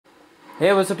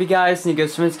Hey, what's up you guys, Nico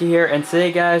Sminsky here, and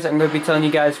today guys, I'm going to be telling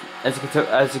you guys, as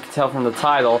you can tell from the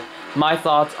title, my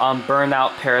thoughts on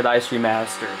Burnout Paradise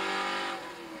Remastered.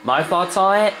 My thoughts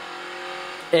on it?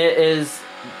 It is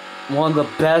one of the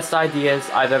best ideas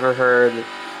I've ever heard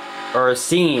or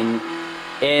seen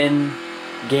in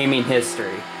gaming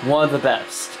history. One of the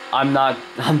best. I'm not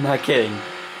kidding.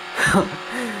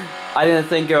 I didn't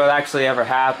think it would actually ever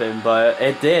happen, but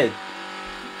it did.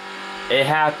 It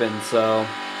happened, so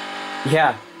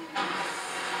yeah.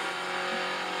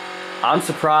 I'm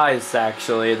surprised,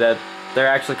 actually, that they're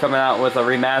actually coming out with a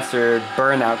remastered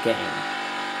Burnout game.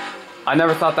 I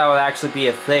never thought that would actually be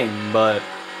a thing, but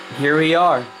here we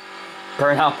are.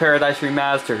 Burnout Paradise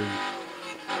Remastered.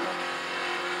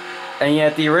 And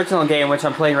yet the original game, which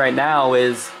I'm playing right now,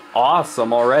 is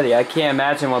awesome already. I can't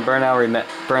imagine what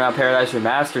Burnout Paradise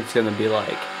Remastered is going to be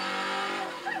like.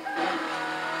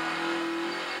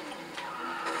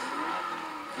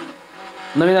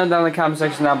 Let me know down in the comment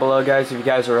section down below, guys, if you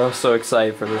guys are also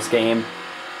excited for this game,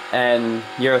 and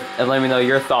let me know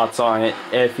your thoughts on it.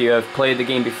 If you have played the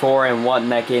game before and want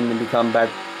that game to become back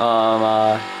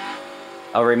a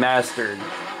remastered,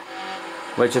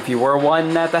 which if you were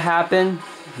wanting that to happen,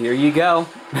 here you go.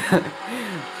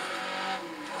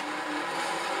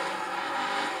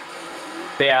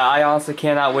 But yeah, I honestly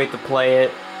cannot wait to play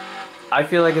it. I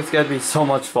feel like it's gonna be so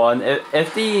much fun.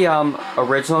 If the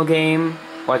original game,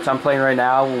 which I'm playing right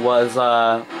now, was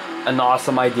an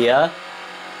awesome idea,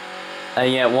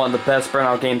 and yet one of the best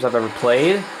Burnout games I've ever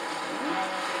played,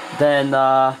 then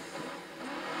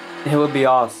it would be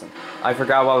awesome. I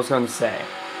forgot what I was going to say.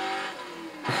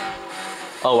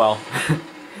 Oh well.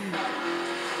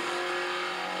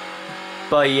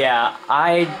 But yeah,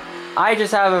 I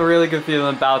just have a really good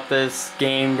feeling about this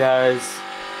game, guys.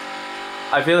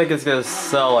 I feel like it's gonna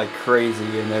sell like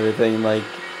crazy and everything. Like,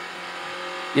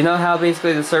 you know how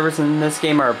basically the servers in this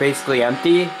game are basically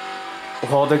empty?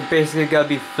 Well, they're basically gonna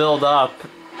be filled up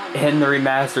in the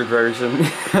remastered version.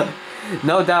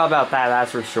 No doubt about that,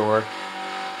 that's for sure.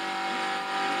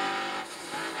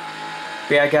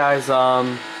 But yeah, guys,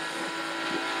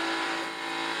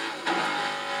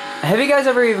 have you guys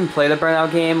ever even played a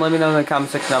Burnout game? Let me know in the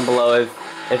comment section down below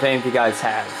if any of you guys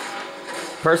have.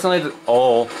 Personally,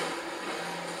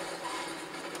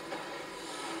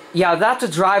 yeah, that's a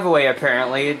drive-away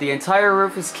apparently. The entire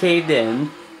roof is caved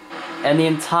in, and the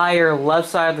entire left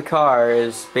side of the car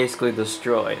is basically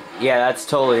destroyed. Yeah, that's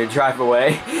totally a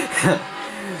drive-away.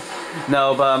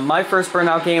 No, but my first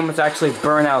Burnout game was actually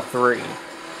Burnout 3.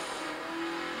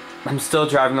 I'm still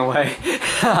driving away.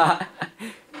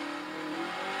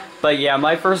 But yeah,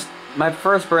 my first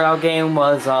Burnout game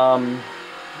was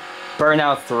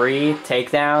Burnout 3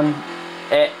 Takedown.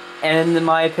 And in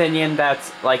my opinion,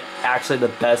 that's like actually the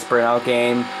best Burnout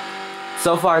game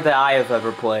so far that I have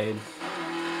ever played.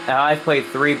 And I've played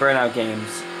 3 Burnout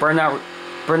games: Burnout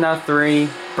 3,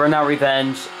 Burnout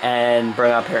Revenge, and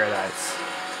Burnout Paradise.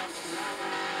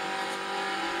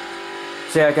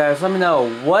 So yeah, guys, let me know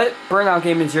what Burnout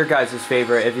game is your guys'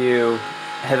 favorite if you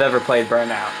have ever played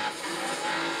Burnout.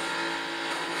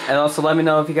 And also let me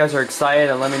know if you guys are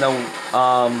excited, and let me know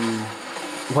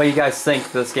what you guys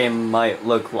think this game might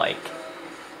look like.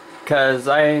 Because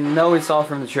I know we saw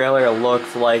from the trailer it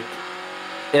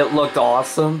looked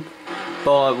awesome,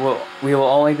 but we will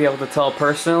only be able to tell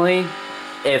personally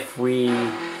if we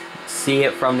see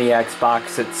it from the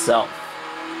Xbox itself.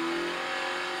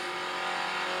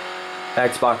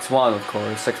 Xbox One, of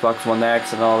course, Xbox One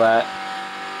X and all that.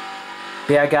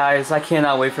 But yeah, guys, I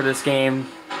cannot wait for this game.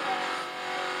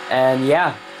 And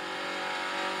yeah,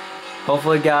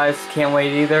 hopefully guys can't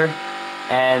wait either.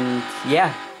 And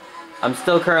yeah, I'm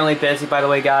still currently busy, by the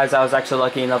way, guys. I was actually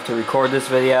lucky enough to record this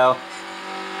video.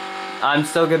 I'm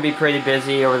still gonna be pretty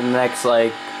busy over the next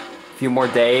like few more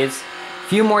days,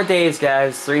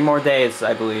 guys. 3 more days,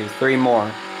 I believe. 3 more,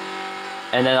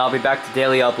 and then I'll be back to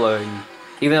daily uploading.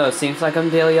 Even though it seems like I'm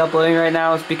daily uploading right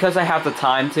now, it's because I have the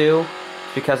time to.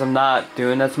 It's because I'm not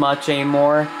doing as much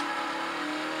anymore.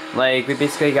 Like, we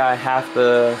basically got half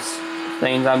the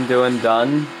things I'm doing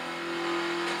done.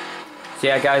 So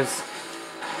yeah, guys,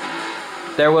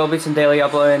 there will be some daily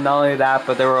uploading. Not only that,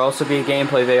 but there will also be a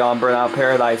gameplay video on Burnout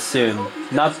Paradise soon.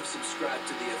 Not subscribe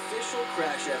to the official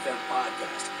Crash FM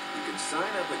podcast. You can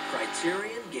sign up at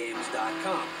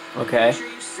CriterionGames.com. okay. Make sure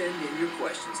you send in your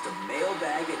questions to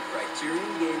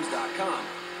mailbag@CriterionGames.com,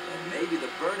 and maybe the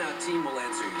Burnout team will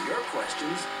answer your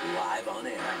questions live on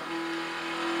air.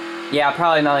 Yeah,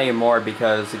 probably not anymore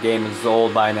because the game is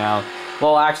old by now.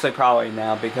 Well, actually probably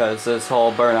now because this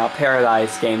whole Burnout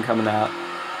Paradise game coming out.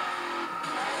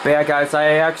 But yeah, guys,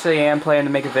 I actually am planning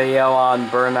to make a video on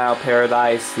Burnout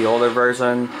Paradise, the older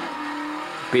version.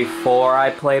 before I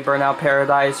play Burnout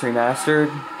Paradise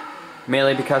Remastered.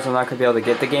 Mainly because I'm not going to be able to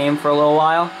get the game for a little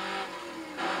while.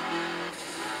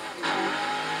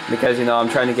 Because, you know, I'm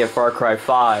trying to get Far Cry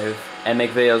 5 and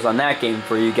make videos on that game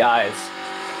for you guys.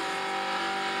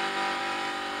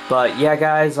 But yeah,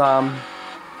 guys,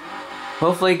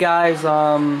 hopefully guys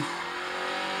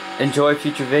enjoy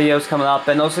future videos coming up.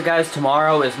 And also, guys,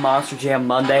 tomorrow is Monster Jam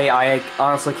Monday. I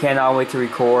honestly cannot wait to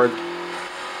record.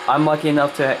 I'm lucky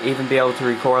enough to even be able to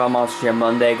record on Monster Jam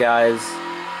Monday, guys.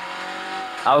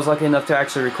 I was lucky enough to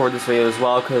actually record this video as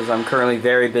well because I'm currently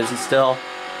very busy still.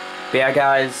 But yeah,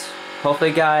 guys,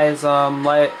 hopefully guys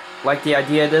like the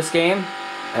idea of this game,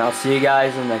 and I'll see you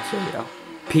guys in the next video.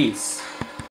 Peace.